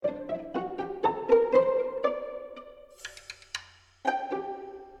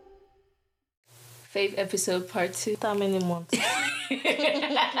Fave episode part 2. How many months?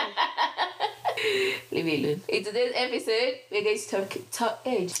 Leave it alone. In today's episode, we're going to talk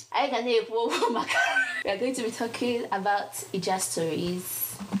age. We are going to be talking about IJA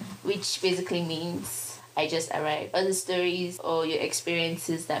stories, which basically means I just arrived. Other stories or your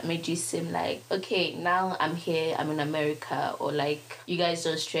experiences that made you seem like, okay, now I'm here, I'm in America, or like, you guys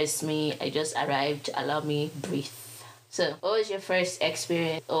don't stress me, I just arrived, allow me breathe. So, what was your first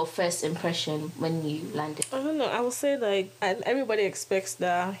experience or first impression when you landed? I don't know. I would say like everybody expects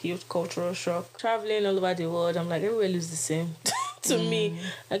that huge cultural shock. Traveling all over the world, I'm like everywhere looks the same. To me,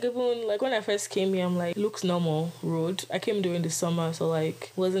 like even like when I first came here, I'm like, looks normal road. I came during the summer, so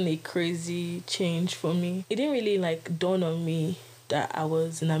like wasn't a crazy change for me. It didn't really like dawn on me that I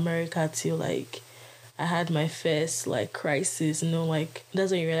was in America till like I had my first like crisis. You know, like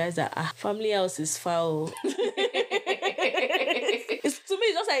that's when you realize that family house is foul. It's to me,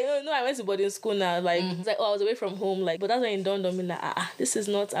 it's just like, no, I went to boarding school now. Like, it's like, I was away from home. Like, but that's when it dawned on me, like, this is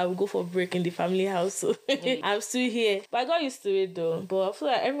not, I will go for a break in the family house. So I'm still here. But I got used to it though. But I feel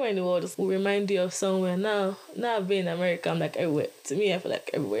like everywhere in the world will remind you of somewhere. Now I've been in America, I'm like, everywhere. To me, I feel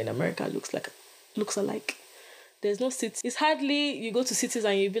like everywhere in America looks alike. There's no city. It's hardly you go to cities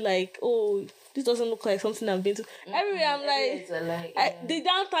and you be like, oh, this doesn't look like something I've been to. Everywhere I'm like, the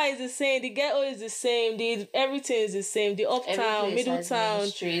downtown is the same, the ghetto is the same, everything is the same, the uptown, middle town,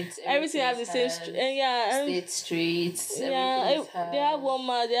 streets, everything has the same street, and state streets. Yeah, they have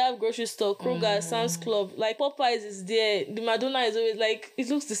Walmart, they have grocery store, Kroger, Sam's Club. Like Popeyes is there, the Madonna is always like, it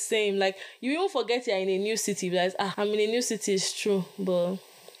looks the same. Like you even forget you're in a new city. Like I'm in a new city, it's true, but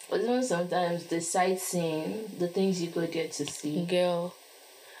even sometimes the sightseeing, the things you go get to see. Girl,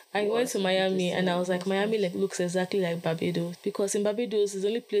 I went to Miami and I was like, Miami like looks exactly like Barbados, because in Barbados is the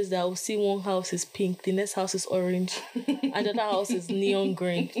only place that I will see one house is pink, the next house is orange, and the other house is neon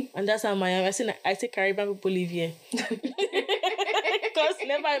green, and that's how Miami. I say Caribbean people live here. Because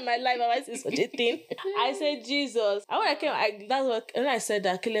never in my life have I seen such a thing. I said Jesus. And when I came, when I said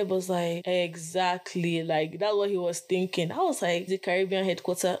that, Caleb was like, exactly, like that's what he was thinking. I was like, the Caribbean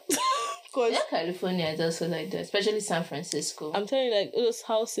headquarters. Yeah, California is also like that, especially San Francisco. I'm telling you, like those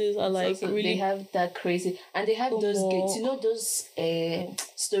houses are like also, really. They have that crazy, and they have those gates. You know those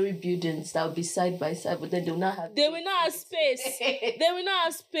story buildings that will be side by side, but then they will not have. They will not have space. They will not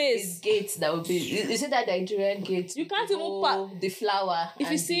have space. It's gates that will be. You see that Nigerian gate? You can't even park the flower.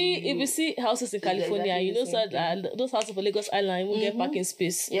 If you see houses in California, you know that those houses for Lagos Island won't get parking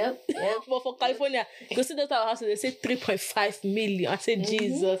space. Yep. But for California, you go see those type of houses. They say 3.5 million. I said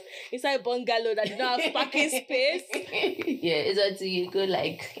Jesus. Inside bungalow that do not have parking space. Yeah, it's until you go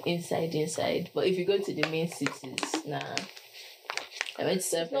like inside. But if you go to the main cities, nah. I went to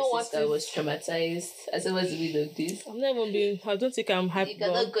San Francisco, I was traumatized. I said, what's the meaning of this? I've never been. I don't think I'm hyped. You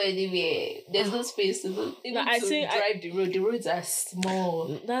cannot go anywhere. There's no space to go. Even to drive the road. The roads are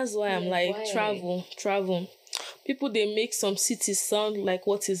small. That's why I'm like, travel. People, they make some cities sound like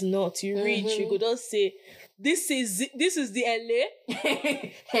what is not. You reach, you go just say, this is the LA.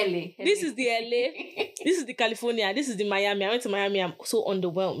 LA. This is the LA. This is the California. This is the Miami. I went to Miami. I'm so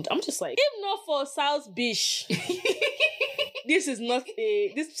underwhelmed. I'm just like, if not for South Beach, this is not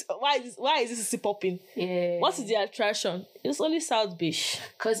a this. Why is this popping? Yeah. What is the attraction? It's only South Beach.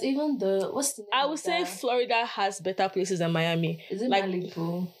 Cause even what's the name I would say Florida has better places than Miami. Is it like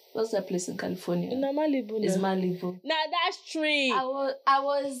Malibu? What's that place in California? In Malibu. It's Malibu. Nah, that's true. I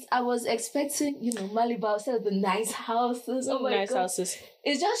was expecting, Malibu. I said the nice houses. Oh my God. Houses.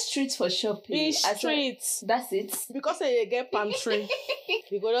 It's just streets for shopping. It's streets. That's it. Because you get palm tree.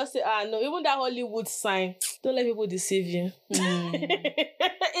 You go just say, no, even that Hollywood sign. Don't let people deceive you.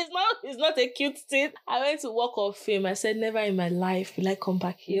 It's not a cute thing. I went to Walk of Fame. I said, never in my life will I come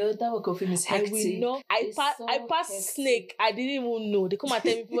back here. Yo, that Walk of Fame is hectic. I will know. I passed Snake. I didn't even know. They come and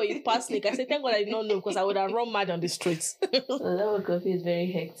tell me before you pass Snake. I said, thank God I did not know, because I would have run mad on the streets. So that Walk of Fame is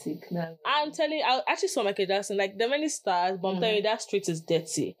very hectic now. I'm telling you, I actually saw Michael Jackson. Like, there are many stars, but I'm telling you, that street is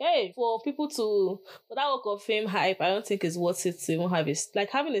dirty. Hey, for that Walk of Fame hype, I don't think it's worth it to even have it. Like,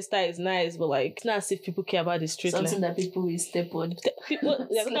 having a star is nice, but like, it's not as if people care about the street. Something that people will step on. People,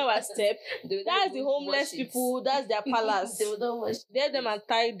 they're talking about step. That's the homeless people. That's their palace. They will not watch. Let them and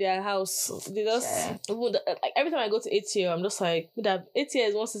tie their house. They just like every time I go to ATL, I'm just like, that ATL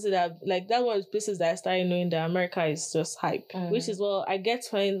is one city that like that's one of the places that I started knowing that America is just hype, which is what I get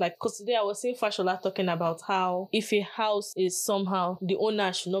when like, because today I was seeing Fashola talking about how if a house is somehow the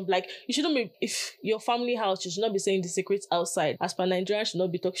owner should not like, you shouldn't be, if your family house, you should not be saying the secrets outside. As per Nigerian should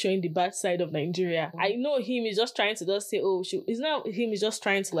not be showing the bad side of Nigeria. I know him is just trying to just say, oh, it's not him is just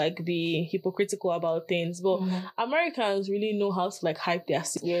trying to like be hypocritical about things, but Americans really know how to like hype their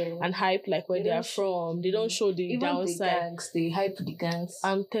city and hype like where they are from. They don't show the downside. The gangs, they hype the gangs.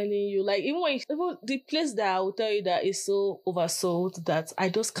 I'm telling you, like even the place that I will tell you that is so oversold that I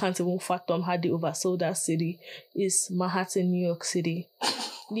just can't even fathom how they oversold that city is Manhattan, New York City.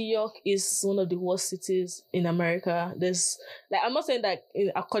 New York is one of the worst cities in America. There's like, I'm not saying that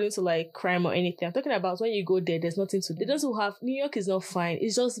according to like crime or anything. I'm talking about when you go there, there's nothing to do. They don't have, New York is not fine.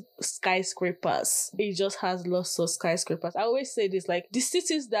 It's just skyscrapers. It just has lots of skyscrapers. I always say this, like the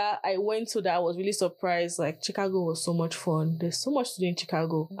cities that I went to that I was really surprised, like Chicago was so much fun. There's so much to do in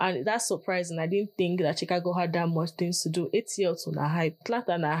Chicago. And that's surprising. I didn't think that Chicago had that much things to do. ATL to na hype.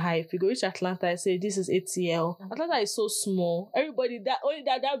 Atlanta na hype. You go reach Atlanta, I say this is ATL. Atlanta is so small. Everybody,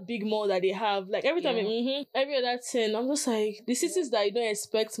 that big mall that they have, like every time every other thing, I'm just like, the cities that you don't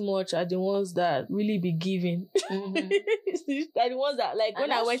expect much are the ones that really be giving. They're the ones that, like,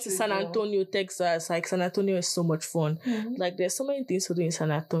 when I went to San Antonio, Texas, like San Antonio is so much fun. Like there's so many things to do in San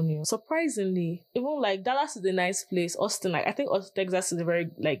Antonio. Surprisingly, even like Dallas is a nice place. Austin, like I think Texas is a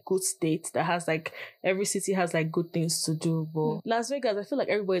very like good state that has like, every city has like good things to do. But Las Vegas, I feel like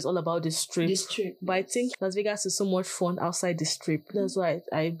everybody's all about the strip. But I think Las Vegas is so much fun outside the strip. That's why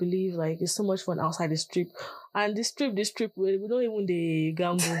I believe like it's so much fun outside the strip. And the strip, we don't even the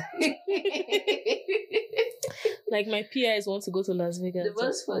gamble. Like my PIs want to go to Las Vegas. The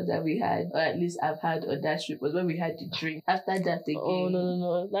most fun that we had, or at least I've had on that trip, was when we had the drink. After that, again. Oh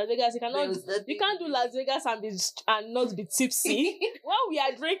no! Las Vegas, you can't do Las Vegas and not be tipsy. While we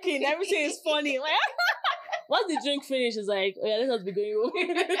are drinking, everything is funny. Like, once the drink finishes, like, oh yeah, let us be going home.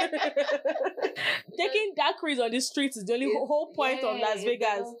 Taking daiquiris on the streets is the only whole point of Las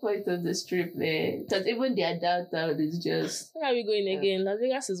Vegas. The whole point of the strip, man. Because even their downtown is just... Where are we going again? Las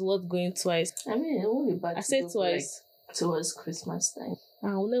Vegas is worth going twice. I mean, it won't be bad. I said twice. Like, towards Christmas time.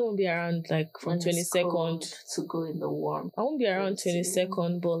 I won't be around like from 22nd to go in the warm. I won't be around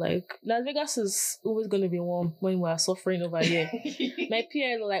 22nd, but like Las Vegas is always going to be warm when we are suffering over here. My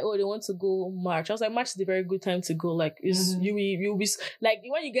peers are like, oh, they want to go March. I was like, March is a very good time to go. Like, you'll be like,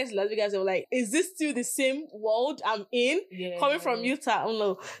 when you get to Las Vegas, they're like, is this still the same world I'm in? Yeah. Coming from Utah, I don't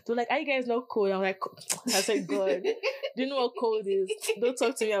know. They're like, are you guys not cold? I'm like, I said, God, do you know what cold is? Don't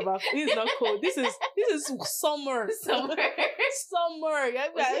talk to me about this. Is not cold. This is summer. Summer.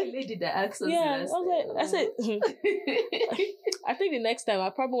 Was the lady that asked us? Yeah, I said, I think the next time I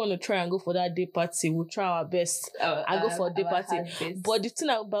probably want to try and go for that day party. We'll try our best and go for a day party. But the thing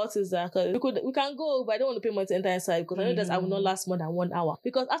about it is that we can go, but I don't want to pay money to enter inside because I know that I will not last more than 1 hour.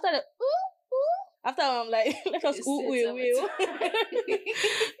 Because after I'm like, let us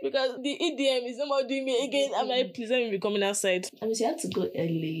because the EDM is no more doing me again. I'm like, please let me be coming outside. I mean, you have to go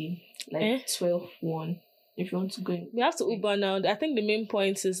early, like 12:01. If you want to go in. We have to Uber now. I think the main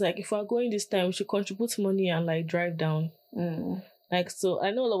point is like, if we're going this time, we should contribute money and like drive down. Like, so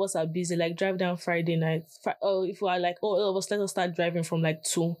I know all of us are busy, like drive down Friday night. If we are like, all of us, let us start driving from like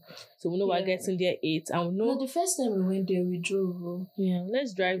 2. So we know we're getting there 8. And we know. No, the first time we went there, we drove. Yeah,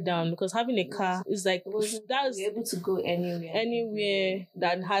 let's drive down because having a car is like, that's we're able to go anywhere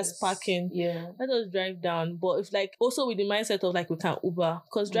that has parking. Yeah. Let us drive down. But if like, also with the mindset of like, we can Uber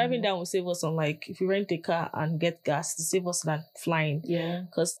because driving down will save us on like, if we rent a car and get gas, to save us than flying. Yeah.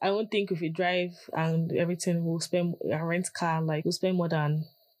 Because I don't think if we drive and everything, we'll spend a rent car, like we'll spend more than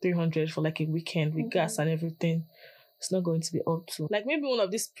 300 for like a weekend with gas and everything. It's not going to be up to. Like maybe one of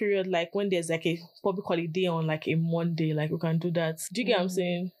this period, like when there's like a public holiday on like a Monday, like we can do that. Do you get what I'm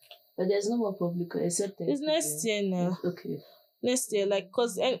saying? But there's no more public except it's next year now. Okay. Next year, like,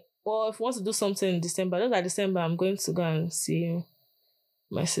 because, if you want to do something in December, just like December, I'm going to go and see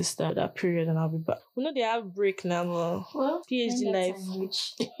my sister that period and I'll be back. We know they have break now, well, PhD life.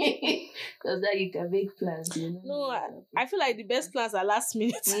 Because then you can make plans, you know. No, I feel like the best plans are last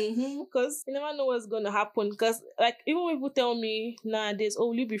minute. Because you never know what's going to happen. Because, like, even when people tell me nowadays, oh,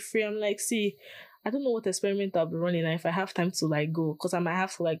 will you be free? I'm like, see, I don't know what experiment I'll be running and if I have time to, like, go. Because I might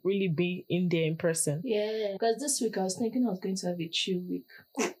have to, like, really be in there in person. Yeah. Because this week I was thinking I was going to have a chill week.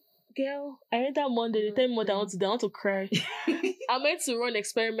 Girl, I went that Monday. They tell me what I want to cry. I'm meant to run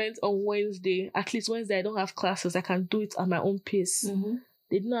experiment on Wednesday. At least Wednesday, I don't have classes. I can do it at my own pace.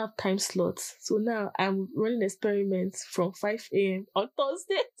 They don't have time slots. So now I'm running experiments from 5 a.m. on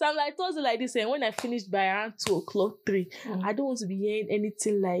Thursday. So I'm like, Thursday like this. And when I finish by around 2 o'clock, 3, I don't want to be hearing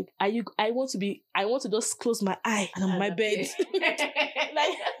anything like, I want to just close my eye and I'm on my bed.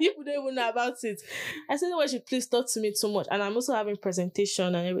 Like, people don't even know about it. I said, "Why she please talk to me too much?" And I'm also having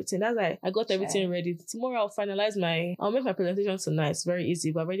presentation and everything. That's why I got everything ready. Tomorrow I'll make my presentation tonight. It's very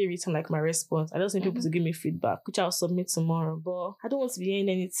easy, but I've already written like my response. I just need people to give me feedback, which I'll submit tomorrow. But I don't want to be hearing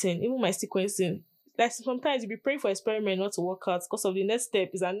anything. Even my sequencing. Like sometimes you be praying for experiment not to work out because of the next step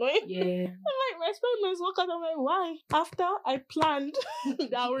is annoying. Yeah. I'm like, my experiments work out. I'm like, why? After I planned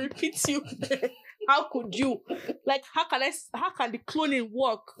that I'll repeat you. How could you? Like, how can the cloning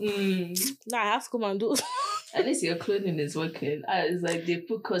work? Nah, I have to come and do. At least your cloning is working. It's like they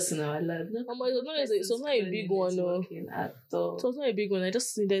put course in our lab. It's not a big one, no. So it's not a big one. I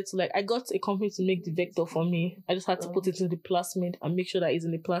just needed to I got a company to make the vector for me. I just had to put it in the plasmid and make sure that it's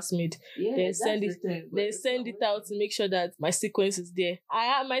in the plasmid. Yeah, then send it out to make sure that my sequence is there.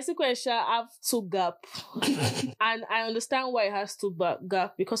 My sequence shall have 2 gap, and I understand why it has 2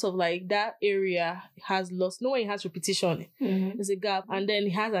 gap because of that area has lost. No one has repetition. There's a gap, and then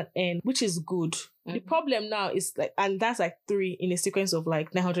it has an end, which is good. The problem now is and that's 3 in a sequence of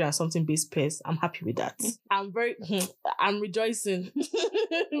 900 and something base pairs. I'm happy with that. I'm rejoicing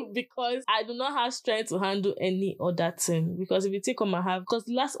because I do not have strength to handle any other thing. Because if you take on because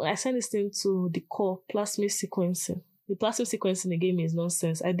last one I sent this thing to the core plasmid sequencing. The plasmid sequencing they gave me is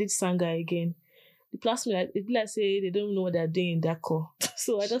nonsense. I did Sanga again. The plasmid, it say they don't know what they're doing in that core.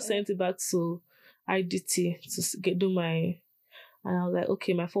 So I just sent it back to IDT to do my. And I was like,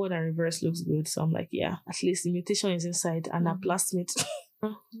 okay, my forward and reverse looks good. So I'm like, yeah, at least the mutation is inside and a plasmid.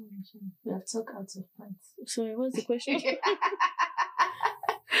 You have talk out of points. Sorry, what's the question?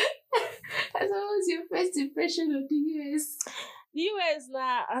 What was your first impression of the US? The US,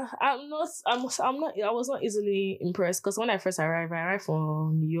 I was not easily impressed because when I first arrived, I arrived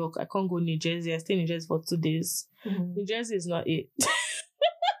from New York. I can't go New Jersey. I stayed in New Jersey for 2 days. New Jersey is not it.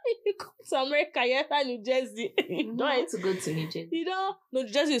 You come to America, you enter New Jersey. You don't want to go to New Jersey. New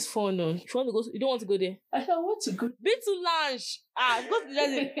Jersey is fun. No, if you want to go, you don't want to go there. I don't want to go. Beetle Lounge. Go to New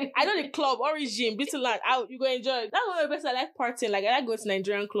Jersey. I know the club, Origin, Beetle Lounge. You go enjoy. That's one of the best. I like partying. I like going to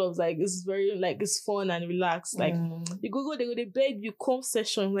Nigerian clubs. It's very it's fun and relaxed. You go, they beg you come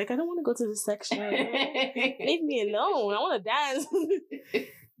session. I don't want to go to the section. Leave me alone. I want to dance.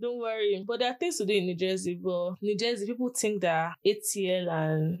 Don't worry. But there are things to do in New Jersey. But New Jersey, people think that ATL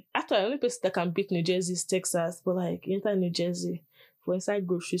and... Actually, the only place that can beat New Jersey is Texas. But you enter New Jersey, for inside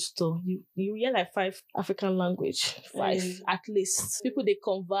grocery store, you hear 5 African language. 5 at least. People, they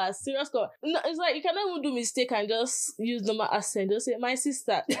converse. Serious converse. No, it's you cannot even do mistake and just use normal accent. Just say, my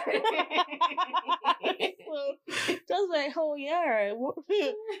sister. So, just oh yeah.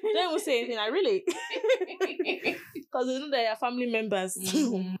 Don't even say anything. I really... Because they know that you're family members.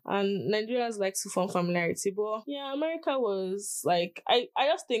 And Nigerians like to form familiarity. But yeah, America was I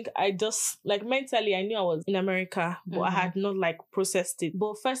just think mentally I knew I was in America, but I had not processed it.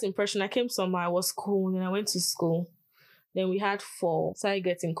 But first impression, I came somewhere, I was cool, then I went to school. Then we had fall, started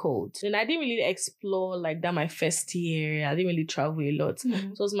getting cold. Then I didn't really explore that my first year. I didn't really travel a lot. So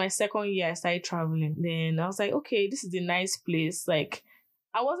it was my second year I started traveling. Then I was like, okay, this is a nice place.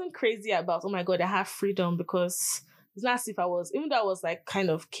 I wasn't crazy about, oh my God, I have freedom, because it's not as if I was, even though I was kind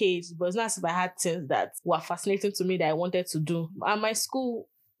of caged, but it's not as if I had things that were fascinating to me that I wanted to do. And my school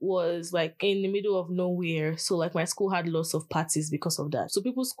was in the middle of nowhere. So my school had lots of parties because of that. So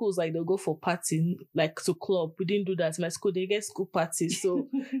people's schools, they'll go for party, to club. We didn't do that. My school, they get school parties. So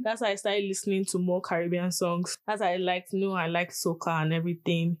that's how I started listening to more Caribbean songs. That's how I liked soca and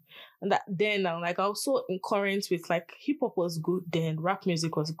everything. And then I'm I was so in current with hip hop was good then, rap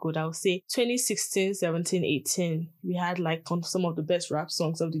music was good. I would say 2016, 17, 18, we had some of the best rap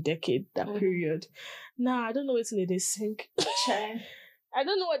songs of the decade, that period. Nah, I don't know what's in it sing. I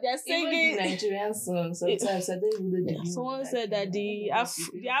don't know what they're singing. Even the Nigerian songs, sometimes I don't even know. Someone said that the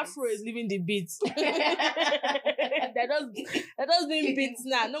Afro is leaving the beats. They're just doing beats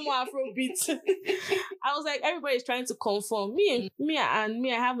now. No more Afro beats. I was everybody's trying to conform. Me, I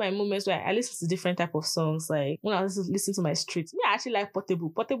have my moments where I listen to different type of songs. When I listen to my streets, I actually like Portable.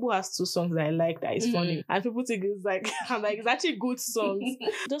 Portable has 2 songs that I like that is funny. And people think it's it's actually good songs.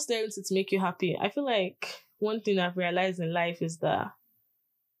 Just there to make you happy. I feel one thing I've realized in life is that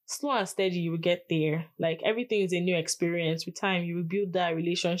slow and steady, you will get there. Everything is a new experience. With time, you will build that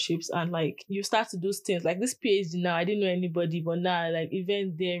relationships and you start to do things. This PhD now, I didn't know anybody, but now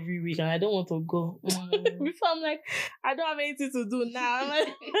events there every week and I don't want to go. Before I'm I don't have anything to do now. I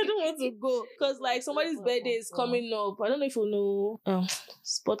don't want to go. Because somebody's birthday is coming up. I don't know if you know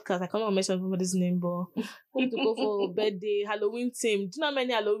this podcast. I cannot mention somebody's name, but I want to go for a birthday, Halloween theme. Do you know how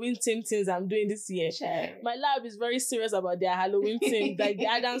many Halloween theme things I'm doing this year? Sure. My lab is very serious about their Halloween theme. They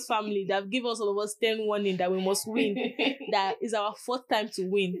add Nigerian's family that give us all of us 10 warning that we must win. That is our 4th time to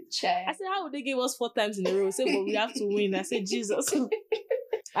win. Child. I said, how would they give us 4 times in a row? Say, but we have to win. I said, Jesus.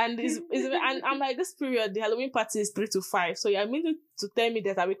 And and I'm like, this period, the Halloween party is 3 to 5. So you're meaning to tell me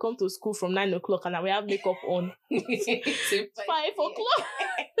that I will come to school from 9 o'clock and I will have makeup on 5 o'clock.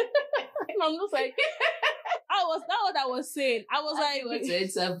 And I'm just like, that's what I was saying. I was like, went to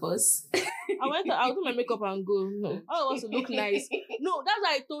enter bus. I'll do my makeup and go. No, I want to look nice. No, that's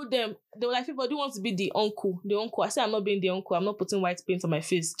why I told them. They were like, people, do you want to be the uncle? The uncle. I said, I'm not being the uncle. I'm not putting white paint on my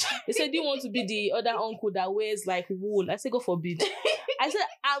face. They said, do you want to be the other uncle that wears like wool? I said, God forbid. I said,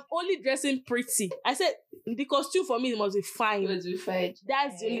 I'm only dressing pretty. I said, the costume for me must be fine. Must be fine.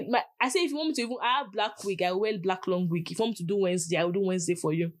 That's the only, I said, if you want me to even, I have black wig, I will wear black long wig. If you want me to do Wednesday, I will do Wednesday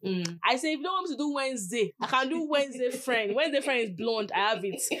for you. I said, if you don't want me to do Wednesday, I can do Wednesday friend. Wednesday friend is blonde, I have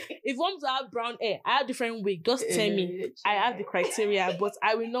it. If you want me to have brown hair, I have different wig. Just tell me. I have the criteria, but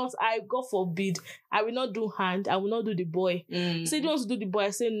I will not, God forbid, I will not do hand, I will not do the boy. So if you want to do the boy, I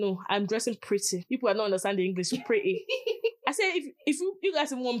say, no, I'm dressing pretty. People are not understanding English, pretty. I said, if you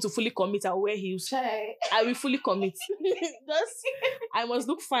guys want me to fully commit, I'll wear heels. I will fully commit. Just, I must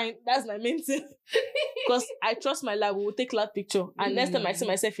look fine. That's my main thing. Because I trust my lab. We will take lab picture. And next time I see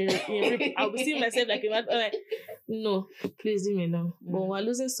myself in I'll be seeing myself like, no, please leave me alone. But we're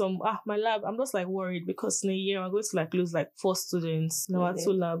losing my lab, I'm just like worried because in a year, I'm going to like lose like 4 students. No, our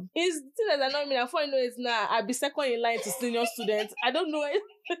 2 lab. It's the thing that annoys me. Before I know it's now, I'll be second in line to senior students. I don't know it.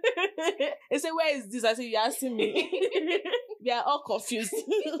 They say, where is this? I say, you're asking me. We are all confused.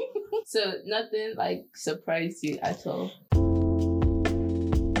 So nothing like surprised you at all?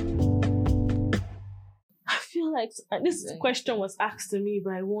 I feel like this question was asked to me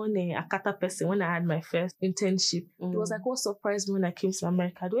by one Akata person when I had my first internship. It was like, what surprised me when I came to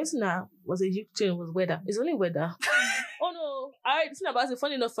America? The only thing that was a huge change was weather. It's only weather. Oh no. It's not about it.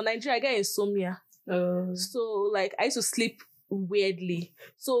 Funny enough, for Nigeria, I get insomnia. So like I used to sleep weirdly.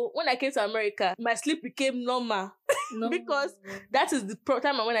 So when I came to America, my sleep became normal. Because that is the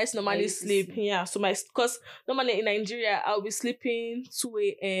time when I used to normally sleep. Yeah. So because normally in Nigeria, I'll be sleeping 2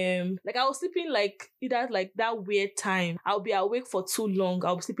 a.m. Like I was sleeping like either like that weird time. I'll be awake for too long.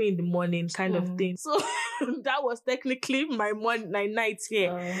 I'll be sleeping in the morning kind of thing. So that was technically my night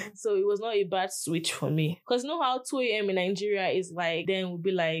here. So it was not a bad switch for me. Because you know how 2 a.m. in Nigeria is like, then will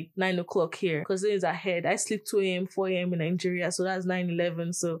be like 9 o'clock here. Because then it's ahead. I sleep 2 a.m., 4 a.m. in Nigeria. So that's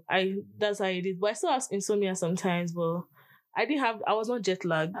 9-11. So that's how it is. But I still have insomnia sometimes, but I was not jet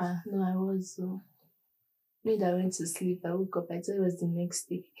lagged. No, I was. Me that went to sleep, I woke up, I thought it was the next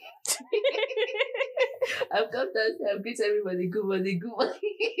day. I've got that, I've greeted everybody, good morning, good morning.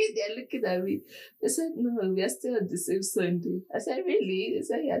 They're looking at me. They said, no, we are still on the same Sunday. I said, really? They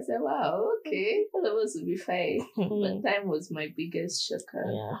said, yeah. I said, wow, okay. All of us will be fine. But time was my biggest shocker.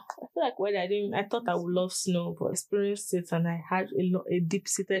 Yeah. I feel like when I thought I would love snow, but experienced it and I had a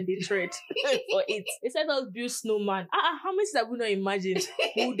deep-seated hatred for it. They said us build snowman. How many have we not imagined?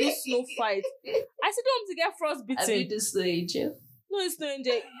 We'll do snow fight. I said, don't want to get frostbitten. Have you do snow angel? No, it's snow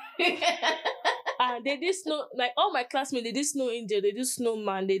angel. They did snow, like all my classmates, they did snow angel, they did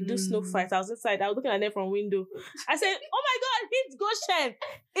snowman, they do snow fight. I was inside, I was looking at them from window. I said, oh my God, it's Goshen.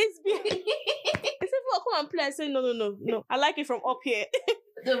 It's big. They said, well, come and play. I said, no. I like it from up here.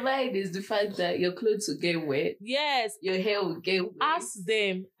 The mind is the fact that your clothes will get wet. Yes. Your hair will get wet. Ask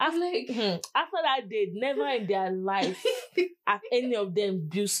them. After that day, never in their life have any of them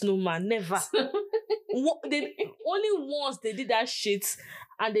built snowman. Never. Only once they did that shit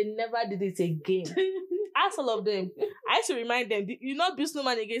and they never did it again. Ask all of them. I used to remind them, you not build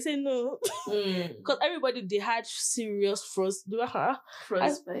snowman again? Say no. Because everybody, they had serious frostbite.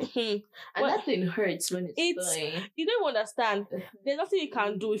 And that thing hurts when it's dying. You don't understand. There's nothing you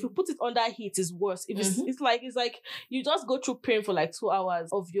can do. If you put it under heat, it's worse. If it's like you just go through pain for like 2 hours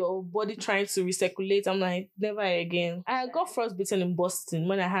of your body trying to recirculate. I'm like, never again. I got frostbitten in Boston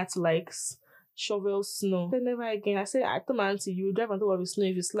when I had to like shovel snow. Then never again. I said, I told my auntie, you drive on top of the snow.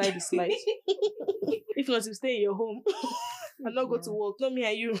 If you slide, you slide. If not, you stay in your home. And not go to work. Not me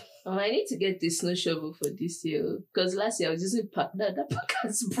and you. I need to get this snow shovel for this year. Because last year I was using that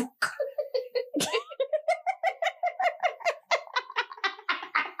podcast book.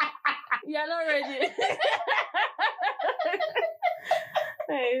 You're not ready.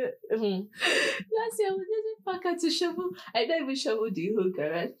 Last year I was using packer to shovel. I don't even shovel the whole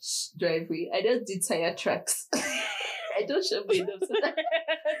garage driveway. I just did tire tracks. I don't shovel enough so that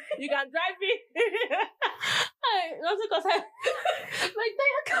you can drive it. Also because my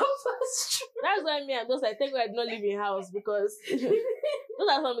tire comes fast. That's why I'm just like, thank God I did not live in house because just Those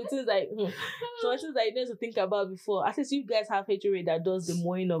are some things like some things that you need to think about before. At least you guys have HOA that does the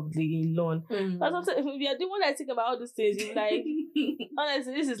mowing of the lawn. But sometimes if you're the one that think about all these things, you're like,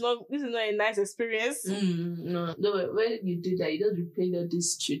 honestly, this is not a nice experience. No, when you do that, you don't be paying all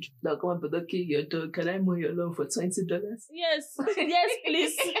these children that come up and okay, your dog, can I mow your lawn for $20? Yes,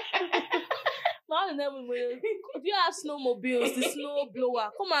 please. If you have snowmobiles, the snow blower,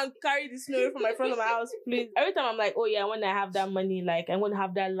 come and carry the snow from my front of my house, please. Every time I'm like, oh yeah, when I have that money, like I'm gonna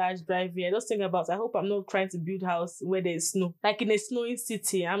have that large driveway, I just think about, I hope I'm not trying to build a house where there's snow, like in a snowing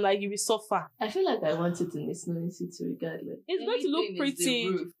city. I'm like, you will suffer. I feel like I want it in a snowing city regardless. It's going to look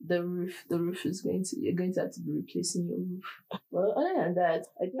pretty. The roof is you're going to have to be replacing your roof. Well, other than that,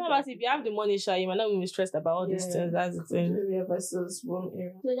 I think if you have the money, you might not be stressed about all these things. That's the thing.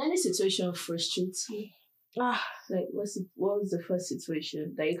 So in any situation frustrates you. Like what was the first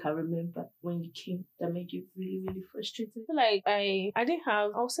situation that you can remember when you came that made you really, really frustrated? I feel like I didn't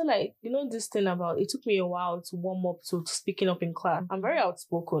have, I'll say like, this thing about, it took me a while to warm up to speaking up in class. I'm very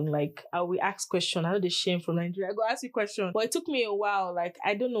outspoken, like I will ask questions. I know the shame from Nigeria, I go ask you questions, but it took me a while, like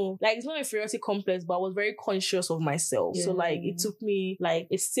I don't know, like it's not a inferiority complex, but I was very conscious of myself. So like it took me like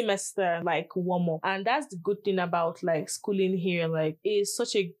a semester like warm up, and that's the good thing about like schooling here. Like it's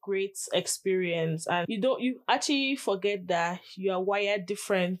such a great experience, and you actually forget that you are wired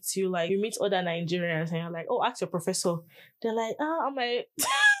different. You meet other Nigerians and you're like, oh, ask your professor. They're like, I'm like,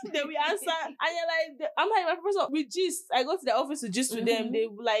 then we answer, and you're like, I'm like, my professor, we gist. I go to the office to gist with them.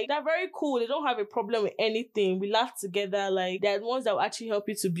 They're very cool. They don't have a problem with anything. We laugh together. Like, they're the ones that will actually help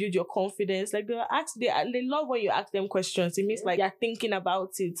you to build your confidence. Like, they love when you ask them questions. It means like you're thinking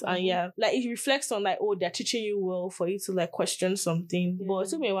about it, and like it reflects on like, oh, they're teaching you well for you to like question something. But it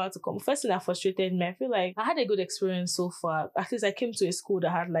took me a while to come. First thing that frustrated me, I feel like I had a good experience so far. At least I came to a school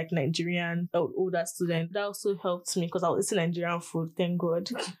that had like Nigerian older students. That also helped me because I was eating Nigerian food, thank God.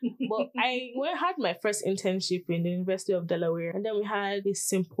 But I had my first internship in the University of Delaware, and then we had a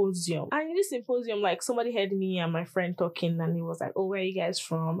symposium. And in this symposium, like somebody heard me and my friend talking, and he was like, oh, where are you guys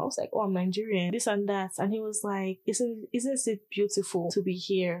from? I was like, oh, I'm Nigerian, this and that. And he was like, isn't it beautiful to be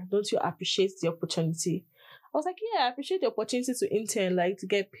here? Don't you appreciate the opportunity? I was like, yeah, I appreciate the opportunity to intern, like to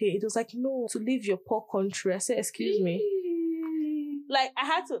get paid. It was like, no, to leave your poor country. I said, excuse me. Like, I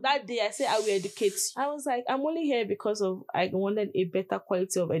had to, that day, I said, I will educate you. I was like, I'm only here because of, I wanted a better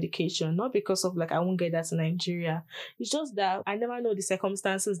quality of education, not because of, like, I won't get that in Nigeria. It's just that I never know the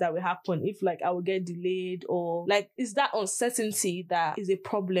circumstances that will happen if, like, I will get delayed, or, like, it's that uncertainty that is a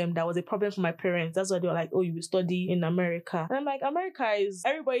problem, that was a problem for my parents. That's why they were like, oh, you will study in America. And I'm like, America is,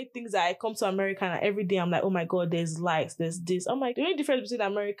 everybody thinks that I come to America and every day I'm like, oh my God, there's lights, there's this. I'm like, the only difference between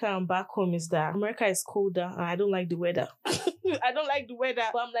America and back home is that America is colder and I don't like the weather. I don't like the weather.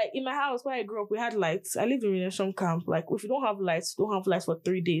 But I'm like, in my house where I grew up, we had lights. I lived in a relation camp. Like, if you don't have lights, you don't have lights for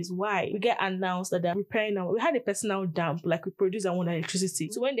 3 days. Why? We get announced that they're repairing we had a personal dump. Like, we produce our own electricity.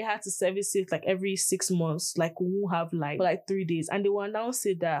 So when they had to service it, like every 6 months, like we won't have light for like 3 days. And they will announce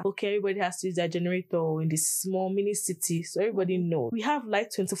it that, okay, everybody has to use their generator in this small mini city. So everybody knows. We have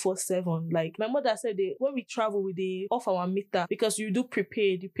light 24/7. Like, my mother said, when we travel, they off our meter because you do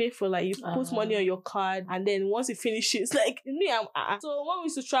prepaid. You pay for like, you put money on your card, and then once you finish it, it's like, me, so when we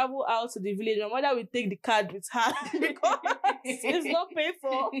used to travel out to the village, my mother would take the card with her because it's not paid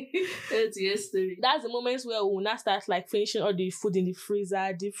for. That's yesterday. That's the moments where we will now start like finishing all the food in the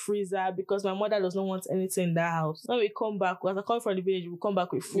freezer, deep freezer, because my mother does not want anything in that house. When we come back, as I come from the village, we come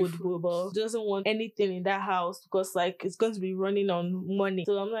back with food, but doesn't want anything in that house because like it's going to be running on money.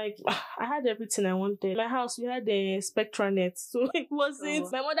 So I'm like, I had everything I wanted. My house, we had the SpectraNet, so it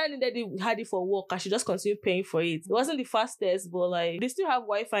wasn't. My mother had it for work, and she just continued paying for it. It wasn't the fastest, but like they still have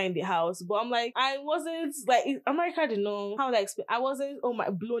Wi-Fi in the house. But I'm like, I wasn't like, America didn't know how to explain. I wasn't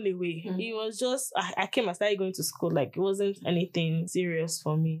blown away. It was just I came and started going to school. Like, it wasn't anything serious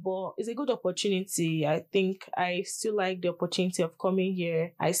for me, but it's a good opportunity. I think I still like the opportunity of coming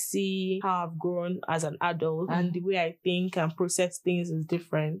here. I see how I've grown as an adult, and the way I think and process things is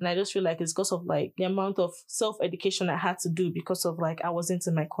different. And I just feel like it's because of like the amount of self-education I had to do because of like I wasn't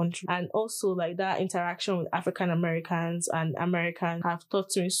in my country, and also like that interaction with African Americans and Americans have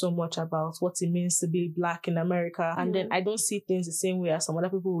taught me so much about what it means to be Black in America. And then I don't see things the same way as some other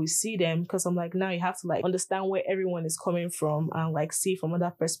people will see them, because I'm like, now you have to like understand where everyone is coming from and like see from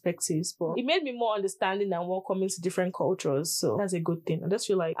other perspectives. But it made me more understanding and welcoming to different cultures, so that's a good thing. I just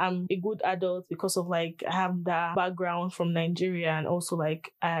feel like I'm a good adult because of like I have that background from Nigeria, and also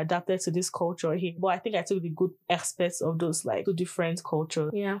like I adapted to this culture here. But I think I took the good aspects of those like two different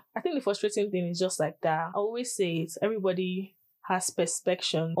cultures. Yeah, I think the frustrating thing is just like that. I always say it, everybody has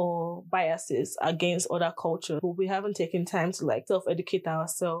perception or biases against other cultures, but we haven't taken time to like self-educate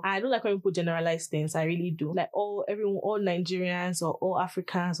ourselves. I don't like when people generalize things. I really do. Like all Nigerians or all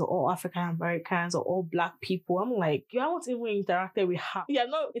Africans or all African Americans or all black people. I'm like, you haven't even interacted with half. You have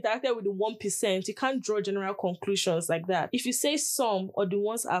not interacted with the 1%. You can't draw general conclusions like that. If you say some or the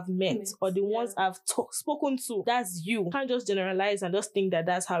ones I've met or the ones I've spoken to, that's you. You can't just generalize and just think that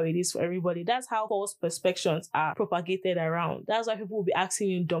that's how it is for everybody. That's how false perceptions are propagated around. That's why people will be asking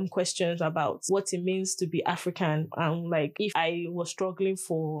you dumb questions about what it means to be African. And like, if I was struggling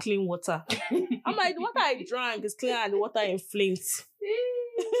for clean water, I'm like, the water I drank is cleaner than the water in Flint.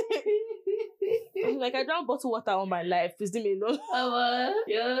 I'm like, I drank bottled water all my life. Please leave me alone.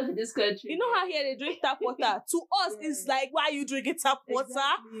 Yeah, this country. You know how here they drink tap water? To us, it's like, why are you drinking tap water?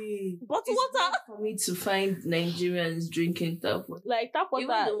 Exactly. Bottled It's water? hard for me to find Nigerians drinking tap water. Like, tap water.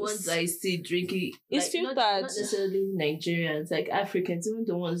 Even the ones I see drinking, it's like, filtered. Not necessarily Nigerians, like Africans, even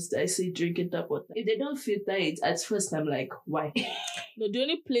the ones that I see drinking tap water. If they don't filter it, at first I'm like, why? No, the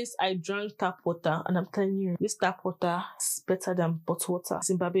only place I drank tap water, and I'm telling you, this tap water is better than bottled water. It's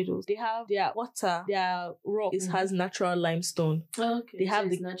in Barbados. They have their water, their rock has natural limestone. Okay. They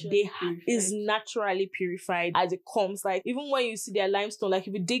have is naturally purified as it comes. Like, even when you see their limestone, like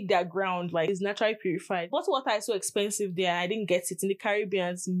if you dig their ground, like it's naturally purified. Bottled water is so expensive there. I didn't get it. In the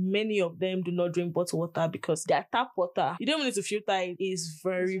Caribbean, many of them do not drink bottled water because their tap water, you don't even need to filter it, is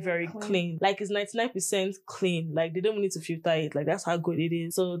very, very clean. Like, it's 99% clean. Like, they don't even need to filter it. Like, that's how good it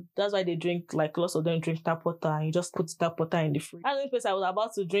is. So that's why they drink, like, lots of them drink tap water, and you just put tap water in the fridge. That's the only place I was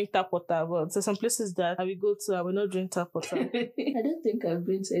about to drink tap water, but there's some places that I will go to, I will not drink tap water. I don't think I've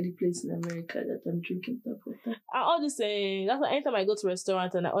been to any place in America that I'm drinking tap water. And all this saying, that's why anytime I go to a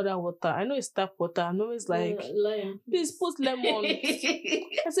restaurant and I order water, I know it's tap water. I'm always like, please put lemon.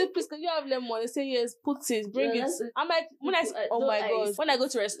 I say, please, can you have lemon? They say, yes, put it, bring it. I'm like, when I go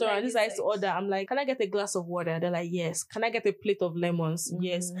to a restaurant, like, this I used to order, I'm like, can I get a glass of water? They're like, yes. Can I get a plate of lemons?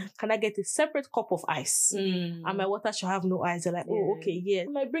 Yes. Can I get a separate cup of ice? And my water should have no ice. They're like, oh, okay, yes.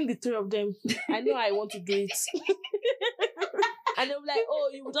 I might bring the three of them. I know I want to do it. And they'll be like, oh,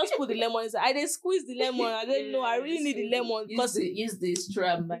 you just put the lemon inside. I didn't squeeze the lemon. I didn't know I really need the lemon. Use the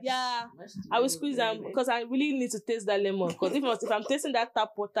straw. Yeah. I will squeeze them because I really need to taste that lemon. Because if I'm tasting that tap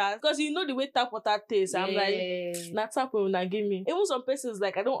water, because you know the way tap water tastes, I'm like, not tap will not give me. Even some places,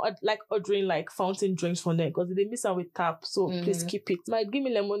 like, I don't like ordering like fountain drinks from them because they mix them with tap. So please keep it. Might give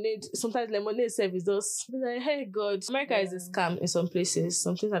me lemonade. Sometimes lemonade service just like, hey God, America is a scam in some places.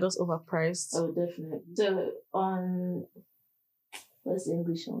 Some things are just overpriced. Oh, definitely. So what's the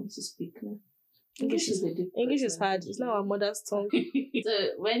English I want to speak now? English is hard. It's not our mother's tongue. So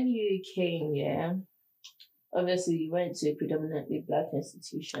when you came, obviously you went to a predominantly Black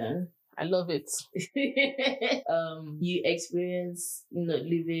institution. I love it. You experienced,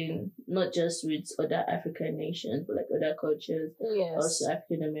 living not just with other African nations, but like other cultures, also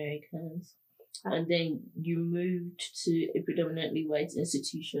African Americans. And then you moved to a predominantly white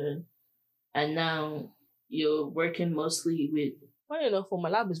institution, and now you're working mostly with... Funny enough, for my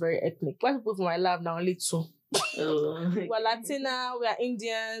lab is very ethnic. White people from my lab now only two. We're Latina, we are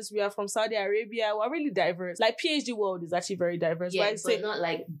Indians, we are from Saudi Arabia. We're really diverse. Like, PhD world is actually very diverse. Yeah, but not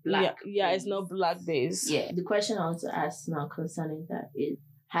like Black. Yeah, it's not Black based. Yeah. The question I want to ask now concerning that is,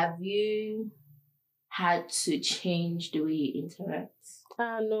 have you had to change the way you interact?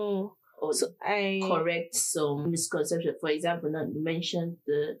 No. Or correct some misconception? For example, now you mentioned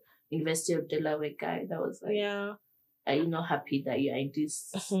the University of Delaware guy that was like, are you not happy that you're in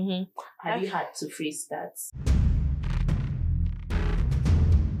this? Have you had to face that?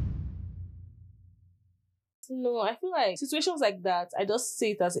 No, I feel like situations like that, I just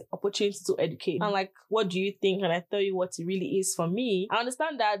see it as an opportunity to educate. And like, what do you think? And I tell you what it really is for me. I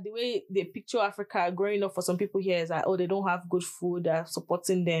understand that the way they picture Africa growing up for some people here is like, oh, they don't have good food, they're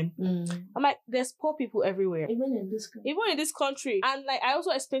supporting them. I'm like, there's poor people everywhere. Even in this country. And like, I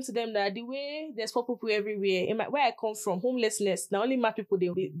also explain to them that the way there's poor people everywhere, where I come from, homelessness, not only my people,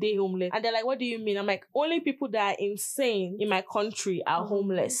 they homeless. And they're like, what do you mean? I'm like, only people that are insane in my country are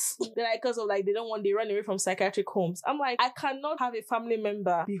homeless. They're like, because of like, they run away from psychiatric homes. I'm like, I cannot have a family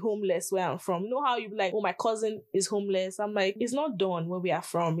member be homeless where I'm from. You know how you be like, oh, my cousin is homeless. I'm like, it's not done where we are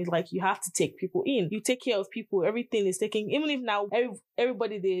from. It's like, you have to take people in. You take care of people. Everything is taken. Even if now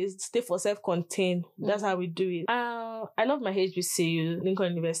everybody they stay for self-contained. That's how we do it. I love my HBCU,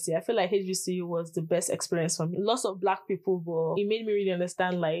 Lincoln University. I feel like HBCU was the best experience for me. Lots of Black people, but it made me really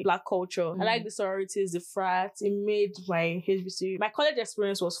understand like Black culture. I like the sororities, the frats. It made my HBCU. My college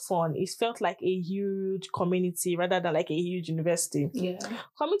experience was fun. It felt like a huge community community rather than like a huge university. Yeah.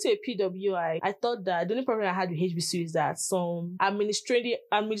 Coming to a PWI, I thought that the only problem I had with HBCU is that some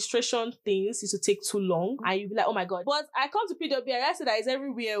administration things used to take too long, and you'd be like, oh my god. But I come to PWI, I said that it's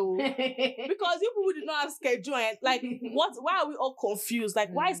everywhere. Because you people did not have schedule, and like why are we all confused? Like,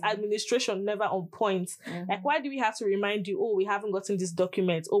 why is administration never on point? Like, why do we have to remind you, oh, we haven't gotten this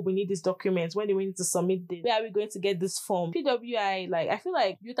document, oh, we need this document, when do we need to submit this, where are we going to get this form? PWI, like, I feel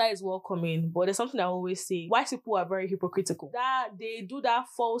like Utah is welcoming, but there's something I always say: white people are very hypocritical. That they do that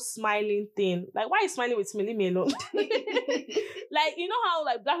false smiling thing. Like, why are you smiling with me? Leave me alone. Like, you know how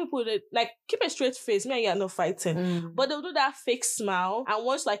like black people, they like keep a straight face, me and you are not fighting, but they'll do that fake smile, and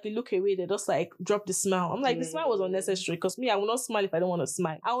once like you look away, they just like drop the smile. I'm like, the smile was unnecessary, because me, I will not smile if I don't want to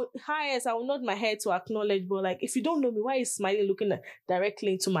smile. I will nod my head to acknowledge, but like, if you don't know me, why are you smiling, looking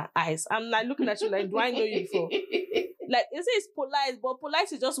directly into my eyes? I'm like looking at you like, do I know you before? Like, they say it's polite, but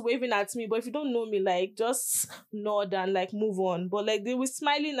polite is just waving at me. But if you don't know me, like, just nod and like move on. But like, they were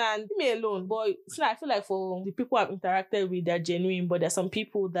smiling and leave me alone. But I feel like for the people I've interacted with, they're genuine. But there's some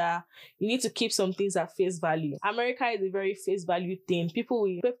people that you need to keep some things at face value. America is a very face value thing.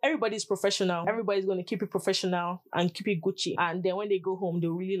 Everybody's professional. Everybody's going to keep it professional and keep it Gucci. And then when they go home,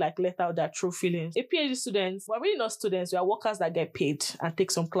 they'll really like let out their true feelings. A PhD students, we're really not students. We are workers that get paid and take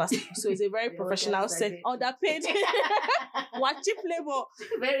some classes. So it's a very professional set. Underpaid. We're cheap labor.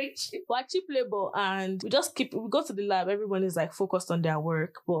 Very cheap. We're cheap labor, and we go to the lab, everyone is like focused on their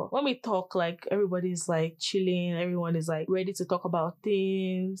work. But when we talk, like, everybody's like chilling, everyone is like ready to talk about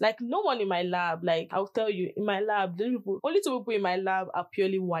things. Like, no one in my lab, like, I'll tell you, in my lab, only 2 people in my lab are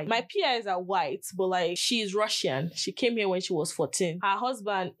purely white. My PIs are white, but like, she's Russian. She came here when she was 14. Her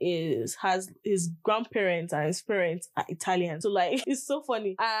husband has his grandparents and his parents are Italian. So like, it's so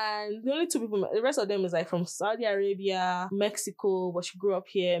funny. And the only 2 people, the rest of them is like from Saudi Arabia, Mexico, but she grew up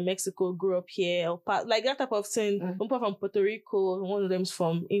here. Mexico, grew up here. Like that type of thing. One from Puerto Rico, one of them's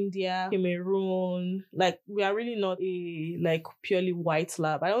from India, Cameroon. Like, we are really not a like purely white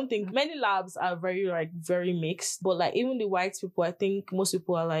lab. I don't think many labs are very mixed, but like, even the white people, I think most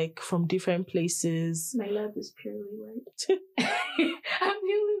people are like from different places. My lab is purely white. I'm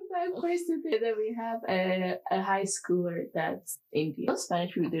the only black person there. That we have a high schooler that's Indian. Not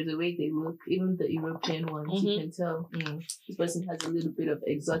Spanish people, there's a way they look. Even the European ones, you can tell this person has a little bit of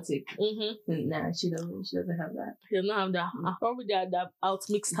exotic. Nah, she doesn't have that. She doesn't have that. Probably they are out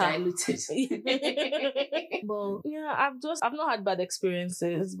mixed her. Diluted. But yeah, I've not had bad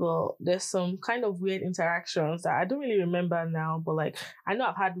experiences, but there's some kind of weird interactions that I don't really remember now. But like, I know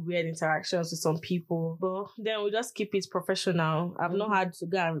I've had weird interactions with some people, but then we just keep it professional. I've not had to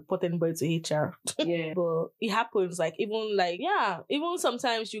go and report anybody to HR. Yeah. But it happens. Like, even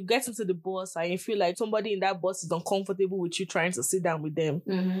sometimes you get into the bus and you feel like somebody in that bus is uncomfortable with you trying to sit down with them.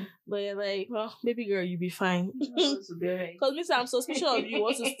 But you're like, well, baby girl, you'll be fine. Because me, I'm suspicious of you.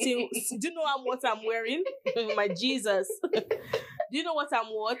 Want to steal? Do you know what I'm wearing? My Jesus. Do you know what I'm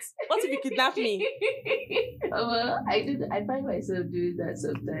what? What if you kidnap me? Well, I find myself doing that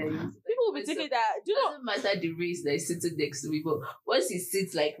sometimes. People will be thinking that, do you know? It doesn't matter the race that is sitting next to me, but once he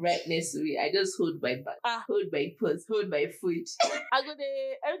sits like right next to me, I just hold my back, hold my purse, hold my foot. I go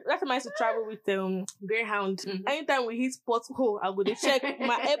that time I used to travel with Greyhound. Anytime we hit pothole, I go to check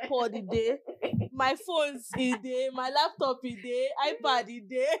my AirPod the day, my phones the day, my laptop the day, iPad the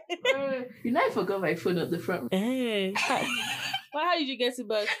day. You know, I forgot my phone on the front. Well, how did you get it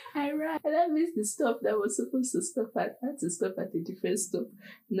back? I ran and I missed the stop that was supposed to stop at. I had to stop at a different stop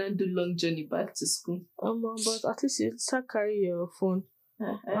and then do long journey back to school. But at least you start carrying your phone.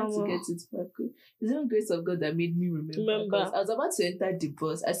 I had to get it back. It's the grace of God that made me remember. I was about to enter the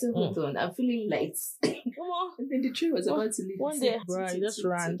bus. I said, hold on, I'm feeling light. And then the train was about to leave. One day, I just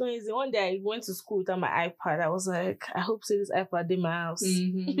ran. So easy. One day I went to school without my iPad. I was like, I hope to see this iPad in my house.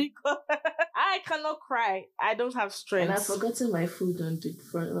 Because I cannot cry. I don't have strength. And I've forgotten my food on the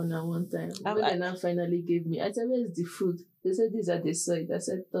front runner one time. When they now finally gave me, I said, where's the food? They said, these are the side. I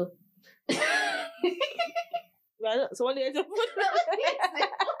said, oh. So one day I just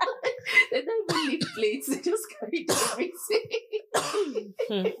they don't even leave plates, they just carried everything.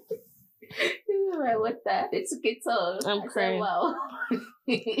 My water, they took it all. I'm crying. Said, wow.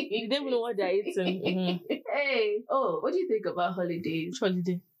 You don't even know what they're eating. Hey, what do you think about holidays? Which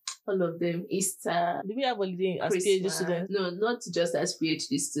holiday? All of them. Easter. Do we have holiday as Christmas. PhD students? No, not just as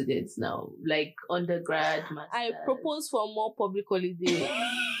PhD students now. Like undergrad, master. I propose for more public holiday.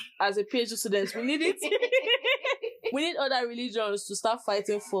 As a PhD student, we need it. We need other religions to start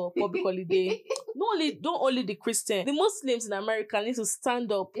fighting for public holiday. don't only the Christian. The Muslims in America need to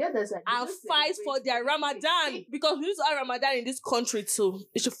stand up and fight for their Ramadan. Because we need to have Ramadan in this country too.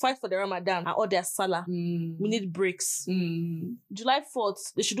 They should fight for their Ramadan and all their Salah. We need breaks. July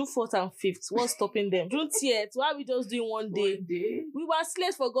 4th, they should do 4th and 5th. What's stopping them? June 10th, why are we just doing one day? We were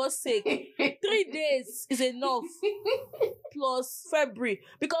slaves for God's sake. 3 days is enough. Plus February.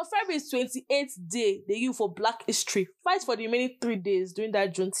 Because February is 28th day they use for Black History. Fight for the remaining 3 days during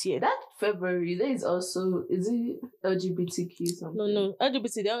that June 10th. That February, there is also, is it LGBTQ something? No.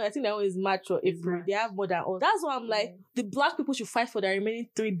 LGBT, I think that one is March or April. March. They have more than us. That's why I'm like, the Black people should fight for the remaining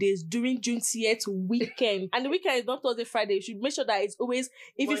 3 days during June 10th weekend. And the weekend is not Thursday, Friday. You should make sure that it's always,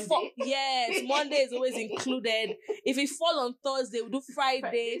 if Monday. It fall, yes, Monday is always included. If it fall on Thursday, we do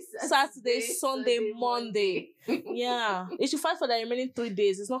Friday, Saturday, Sunday, Monday. Yeah. They should fight for the remaining 3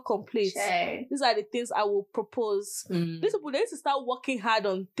 days. It's not complete. Sure. These are the things I will propose. These people, they need to start working hard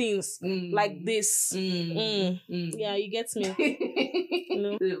on things like this. Yeah, you get me. You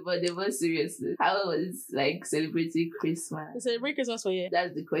know? But the more seriously, how was like celebrating Christmas? You celebrate Christmas for you?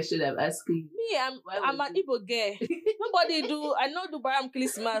 That's the question I'm asking. Me, I'm an Igbo girl. Nobody do. I know do Baram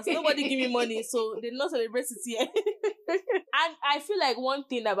Christmas. Nobody give me money, so they not celebrate it here. And I feel like one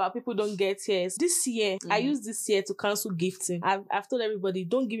thing about people don't get here is this year, I used this year to cancel gifting. I've told everybody,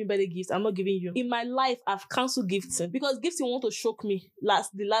 don't give me better gifts. I'm not giving you. In my life, I've cancelled gifting because gifting want to shock me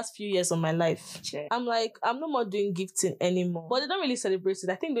the last few years of my life. Sure. I'm like, I'm no more doing gifting anymore. But they don't really celebrate it.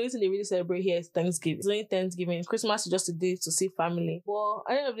 I think the only thing they really celebrate here is Thanksgiving. It's only Thanksgiving. Christmas is just a day to see family. But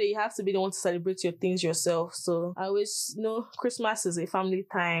at the end of the day, you have to be the one to celebrate your things yourself. So I always know Christmas is a family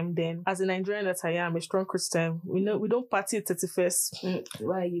time. Then as a Nigerian that I am, a strong Christian, we don't party 31st.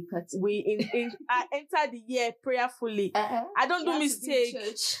 Why are you partying? I enter the year prayerfully. I don't do mistake. You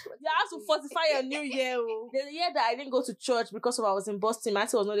have to fortify your new year. There's a year that I didn't go to church because I was in Boston. My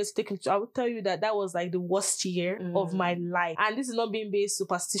auntie was not just taking church. I will tell you that was like the worst year of my life. And this is not being based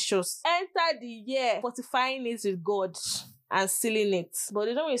superstitious. Enter the year fortifying it with God and sealing it. But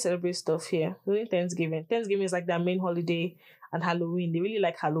they don't really celebrate stuff here. Only Thanksgiving. Thanksgiving is like their main holiday. And Halloween. They really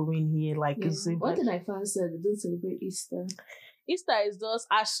like Halloween here. Like, one thing I found is that they don't celebrate Easter. Easter is just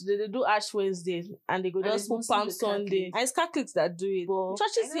Ash. They do Ash Wednesday and they go just put Palm Sunday. And it's Catholics that do it. But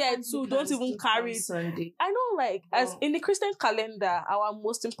churches here too don't even carry it. Sunday. I know, like, as in the Christian calendar, our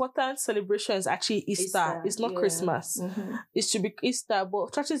most important celebration is actually Easter. It's not Christmas. It should be Easter.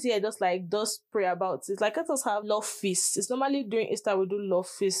 But churches here just pray about it. Like, let us have love feasts. It's normally during Easter we do love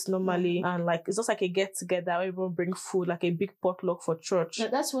feasts normally. And like, it's just like a get together where everyone bring food, like a big potluck for church. Now,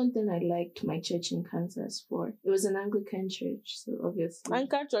 that's one thing I liked my church in Kansas for. It was an Anglican church. So obviously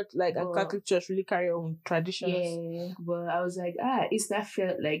Anglican church, and Catholic church really carry on traditions. Yeah, but I was like, Easter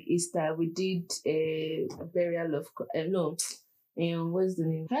felt like Easter. We did a burial of what's the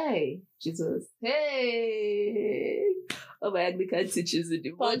name? Hey, Jesus. Hey. Oh, my Anglican teachers in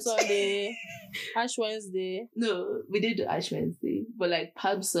the Palm Sunday, Ash Wednesday. No, we did do Ash Wednesday, but like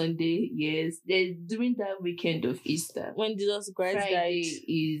Palm Sunday, yes. Then during that weekend of Easter, when Jesus Christ died,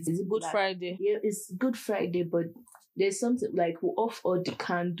 is it Good Friday? Yeah, it's Good Friday, but there's something like we off all the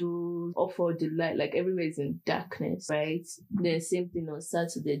candles, off all the light, like everywhere is in darkness, right? Then same thing on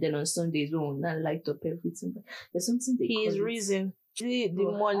Saturday, then on Sundays we will not light up everything. But there's something they He is reason. The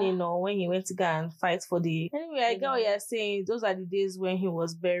morning or when he went to go and fight for the... Anyway, I get what you're saying. Those are the days when he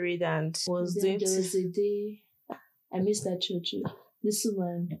was buried and was doing... There was a day... I missed that church. This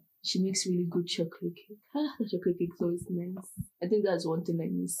woman, she makes really good chocolate cake. The chocolate cake is always nice. I think that's one thing I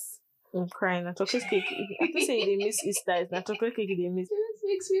miss. I'm crying. A chocolate cake. I have to say they miss Easter. It's not chocolate cake they miss. She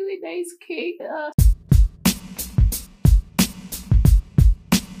makes really nice cake.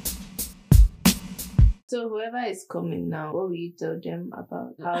 So whoever is coming now, what will you tell them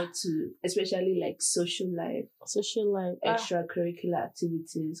about how to, especially like social life, extracurricular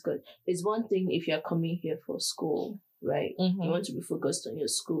activities? Because it's one thing if you're coming here for school, right? You want to be focused on your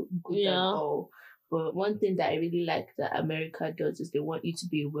school, good and all. But one thing that I really like that America does is they want you to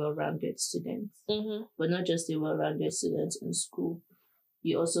be a well-rounded student. But not just a well-rounded student in school.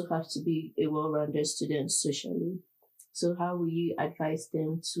 You also have to be a well-rounded student socially. So how will you advise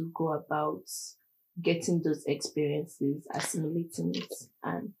them to go about getting those experiences, assimilating it,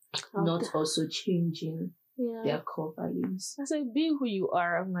 and not also changing their core values. I say, be who you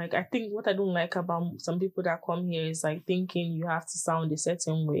are. I'm like, I think what I don't like about some people that come here is like thinking you have to sound a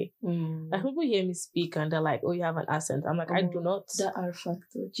certain way. Like people hear me speak and they're like, oh, you have an accent. I'm like, I do not. The R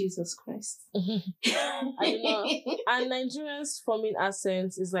factor, Jesus Christ. I do not. And Nigerians forming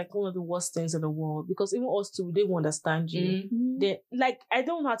accents is like one of the worst things in the world because even us too, they won't understand you. They like, I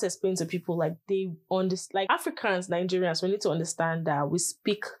don't know how to explain to people like they understand. Like Africans, Nigerians, we need to understand that we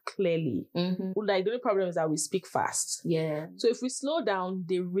speak clearly. Like the only problem is that we speak fast. Yeah. So if we slow down,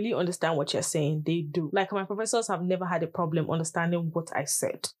 they really understand what you're saying. They do. Like my professors have never had a problem understanding what I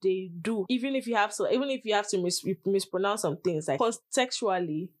said. They do. Even if you have to mispronounce some things, like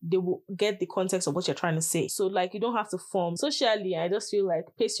contextually, they will get the context of what you're trying to say. So like you don't have to form. Socially, I just feel like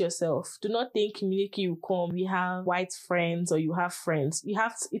pace yourself. Do not think Miliki will come. We have white friends or you have friends.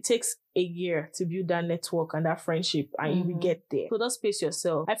 It takes a year to build that network and that friendship and you will get there. So just pace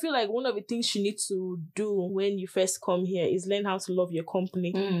yourself. I feel like one of the things you need to do when you first come here is learn how to love your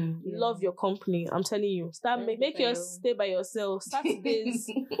company. Love your company. I'm telling you. Make your stay by yourself. Saturdays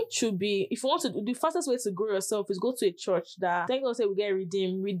should be, if you want to, the fastest way to grow yourself is go to a church that, thank God say we get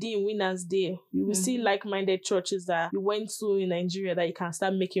redeem Winners Day. You will see like-minded churches that you went to in Nigeria that you can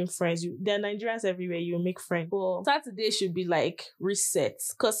start making friends. There are Nigerians everywhere, you'll make friends. But Saturday should be like reset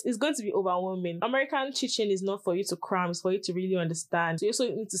because it's going to be overwhelming. American teaching is not for you to cram, it's for you to really understand. So you also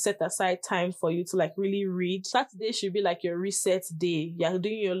need to set aside time for you to like really read. Saturday should be like your reset day. You're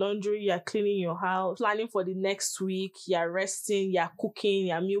doing your laundry, you're cleaning your house, planning for the next week, you're resting, you're cooking,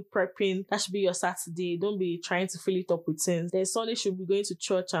 you're meal prepping. That should be your Saturday. Don't be trying to fill it up with things. Then Sunday should be going to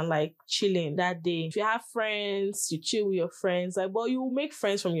church and like chilling that day. If you have friends, you chill with your friends. Like, but you will make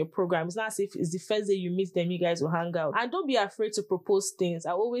friends from your program. It's not as if it's the first day you meet them, you guys will hang out. And don't be afraid to propose things.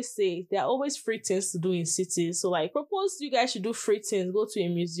 I always say there are always free things to do in cities. So like propose you guys should do free things. Go to a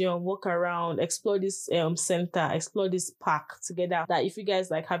museum, walk around, explore this center, explore this park together. That if you guys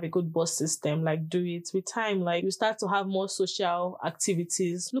like have a good bus system, like do it. With time, like you start to have more social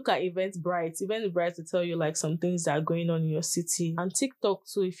activities. Look at Eventbrite. Eventbrite will tell you like some things that are going on in your city. And TikTok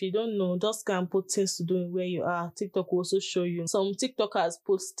too. If you don't know, just go and put things to do in where you are. TikTok will also show you. Some TikTokers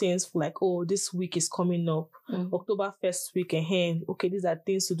post things for like, oh, this week is coming up. October 1st week ahead. Okay, these are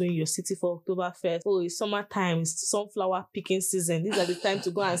things to do in your city for October 1st. Oh, it's summertime, it's sunflower picking season. These are the time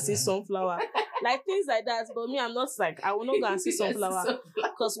to go and see sunflower. Like things like that. But me, I'm not like, I will not go and see sunflower.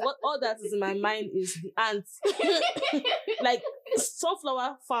 Because what all that is in my mind is the ants. Like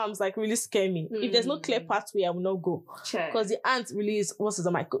sunflower farms like really scare me. If there's no clear pathway, I will not go. Because the ant really is what is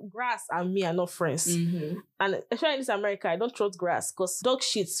on my grass and me are not friends. And especially in this America, I don't trust grass because dog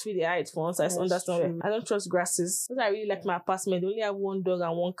shits feed the height for once. I understand. I don't trust grasses. Because I really like my apartment. They only have one dog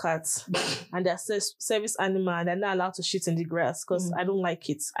and one cat. And they're service animal and they're not allowed to shit in the grass because I don't like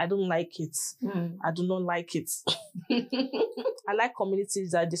it. I don't like it. I do not like it. I like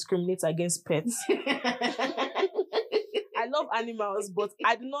communities that discriminate against pets. I love animals, but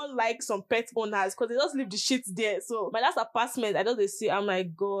I do not like some pet owners because they just leave the shit there. So my last apartment, I just see, I'm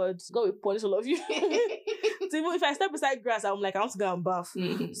like, God will punish all of you. So even if I step beside grass, I'm like, I want to go and bath.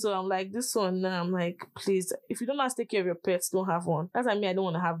 So I'm like, this one now, I'm like, please, if you don't want to take care of your pets, don't have one. That's like me, I don't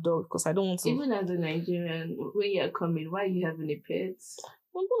want to have dogs because I don't want to. Even as a Nigerian, when you're coming, why are you having a pet?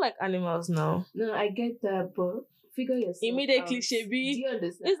 People like animals now. No, I get that, but figure yourself immediately out. Shebi. Do you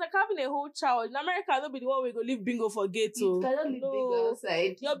understand? It's like having a whole child. In America, nobody one way go leave bingo for gate. You cannot leave bingo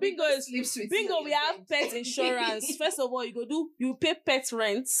outside. Your bingo is sleeps with bingo. We have pet insurance. First of all, you pay pet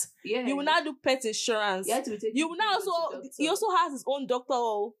rent. Yeah. You will now do pet insurance. You will now also he also has his own doctor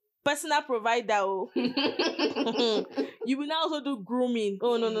or personal provider. You will now also do grooming.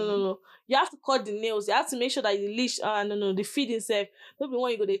 Oh no. You have to cut the nails. You have to make sure that the leash the feed itself. Don't be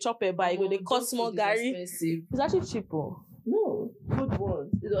one you go they chop it by, you go they cut small gary. It's actually cheaper. No, good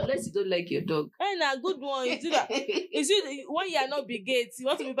ones. Unless you don't like your dog. And a good one is it when you are not big gates, you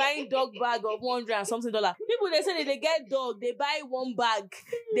want to be buying dog bag of $100 and something. People they say that they get dog, they buy one bag,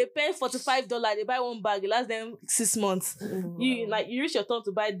 they pay $45, they buy one bag, it lasts them 6 months. Wow. You reach your turn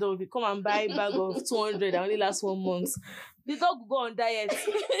to buy dog, you come and buy a bag of 200 and only lasts 1 month. The dog will go on diet.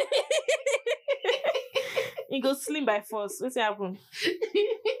 He goes slim by force. What's happen?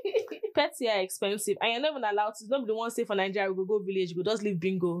 Pets here are expensive. And you're not even allowed to. Nobody wants to say for Nigeria, we go village, we go just leave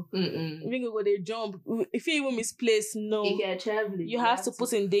bingo. Bingo go, they jump. If you even misplace, no. If you're traveling, you have to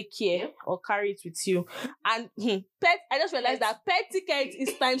put in daycare or carry it with you. And pet, I just realized that pet ticket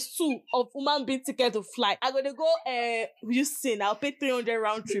is ×2 of human being ticket to fly. I'm going to go, Houston, I'll pay 300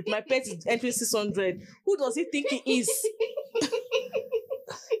 round trip. My pet is entering 600. Who does he think he is?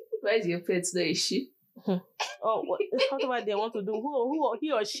 Why is your pet not a sheep? or whatever they want to do, who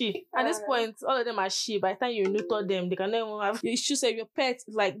he or she. At this point, all of them are she. By the time you neuter them, they can never have. You should say your pet.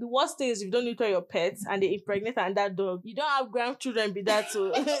 Like the worst thing is if you don't neuter your pet and they impregnate another dog, you don't have grandchildren. Be that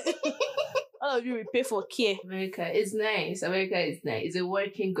so. All of you will pay for care. America is nice. America is nice. It's a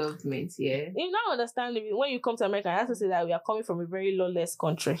working government, yeah. You now understand when you come to America, I have to say that we are coming from a very lawless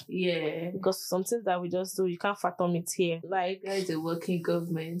country. Yeah. Because some things that we just do, you can't fathom it here. Like, there is a working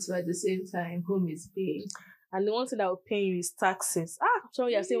government, but at the same time, home is big. And the one thing that will pay you is taxes. I'm sure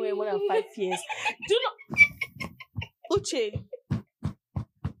you're saying we're more than 5 years. Do not Uche.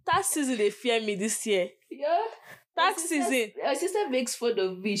 Tax season they fear me this year. Yeah. Tax season. My sister makes fun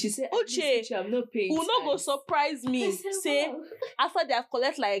of me. She said, Uche, I'm not paying. Will not go surprise me. Say, wow. After they have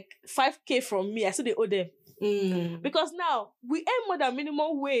collect like 5K from me, I still they owe them. Because now we earn more than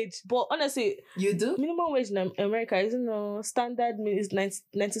minimum wage. But honestly, you do? Minimum wage in America isn't standard is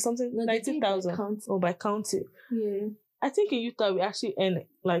 90 something, 90,000. Oh, by county. Yeah. I think in Utah we actually earn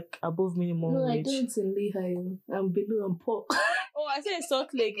like above minimum wage. No, I don't in Lehigh. I'm below, I'm poor. Oh, I say in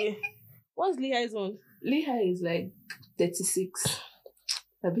Salt Lake. What's Lehigh's one? Lehigh is like 36.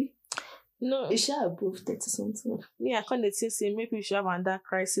 Abi? No. It's sure above 30 something. Me, I can't say maybe we should have under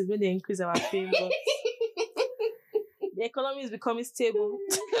crisis when they increase our pay. But the economy is becoming stable.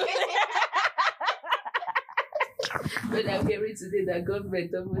 When I'm hearing today that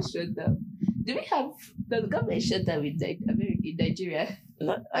government almost shut down. Do we have the government shut down in Nigeria?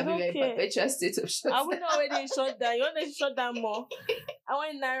 No, I don't care. Perpetual state of shut down. I wouldn't already shut down. You want to shut down more? I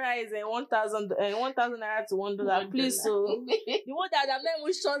want Naira is 1,000 Naira to $1. Please, so the one that I'm not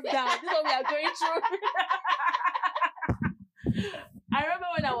even shut down. This is what we are going through. I remember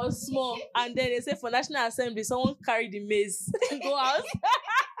when I was small, and then they said for National Assembly, someone carried the maize and go out.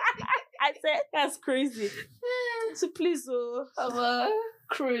 I said that's crazy. So please,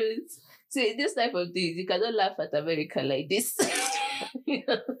 cruise. See, this type of things, you cannot laugh at America like this.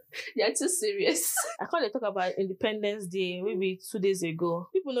 You're too serious. I can't talk about Independence Day maybe 2 days ago.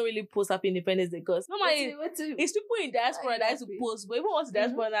 People don't really post Happy Independence Day because normally it's people in diaspora that used to post, but even once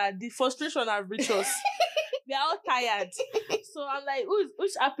diaspora now, the frustration have reached us. They're all tired. So I'm like,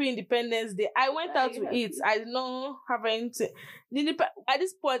 which Happy Independence Day? I went out to eat. I did not have anything. At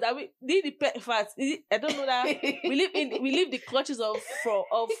this point, in fact, I don't know that we live the clutches of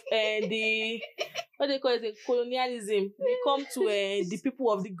the what they call it, colonialism. We come to the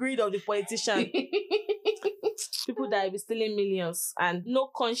people of the greed of the politician. People that be stealing millions and no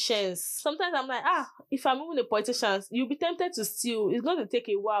conscience. Sometimes I'm like, if I'm even the politicians, you'll be tempted to steal. It's going to take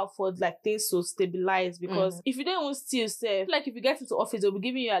a while for like things to stabilize because if you don't even steal, say, like if you get into office, they'll be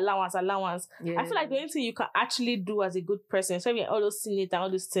giving you allowance. Yeah. I feel like the only thing you can actually do as a good person, especially all those senate and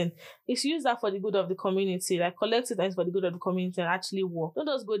all those things, is use that for the good of the community. Like collect it and for the good of the community and actually work. Don't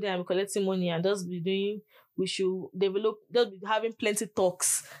just go there and be collecting money and just be doing. We should develop, they'll be having plenty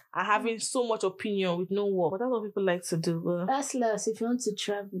talks and having so much opinion with no work. But that's what people like to do. But that's less. If you want to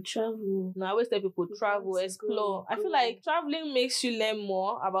travel. No, I always tell people travel, explore. I feel like traveling makes you learn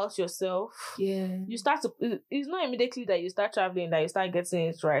more about yourself. Yeah. You start to, it's not immediately that you start traveling that you start getting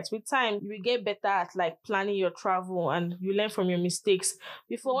it right. With time, you will get better at like planning your travel and you learn from your mistakes.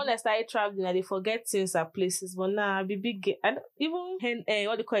 Before when I started traveling, I did forget things at places. But now I be big. I don't, even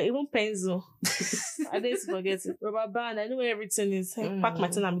what they call it, even pencil. I didn't forget it. Rubber band, I know where everything is. Pack my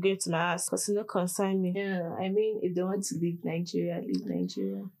thing, I'm going to my house because it don't concern me. Yeah, I mean, if they want to leave Nigeria, leave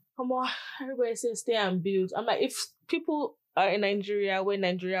Nigeria. Come on, everybody says stay and build. I'm like, if people are in Nigeria where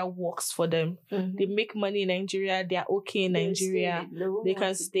Nigeria works for them, they make money in Nigeria, they are okay in Nigeria, they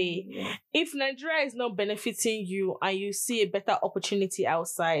can stay. Yeah. If Nigeria is not benefiting you and you see a better opportunity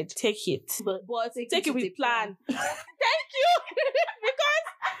outside, take it. But take it with plan. Thank you! Because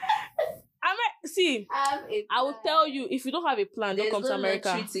I will tell you, if you don't have a plan, don't come to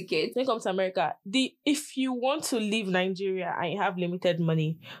America. Don't come to America. If you want to leave Nigeria and you have limited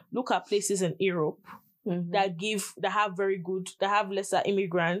money, look at places in Europe that have lesser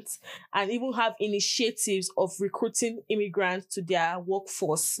immigrants and even have initiatives of recruiting immigrants to their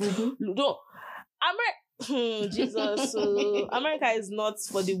workforce. Jesus, America is not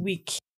for the weak.